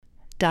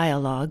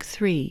Dialogue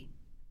 3.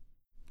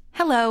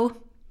 Hello.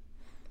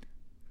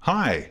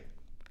 Hi,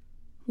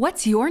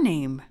 What's your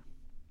name?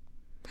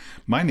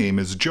 my name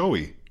is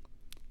Joey.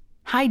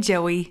 Hi,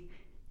 Joey.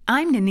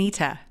 I'm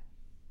Nanita.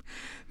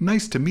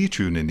 Nice to meet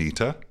you,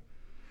 Nanita.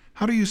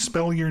 How do you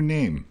spell your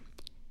name?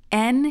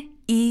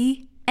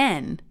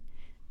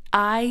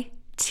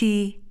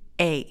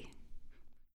 Nenita.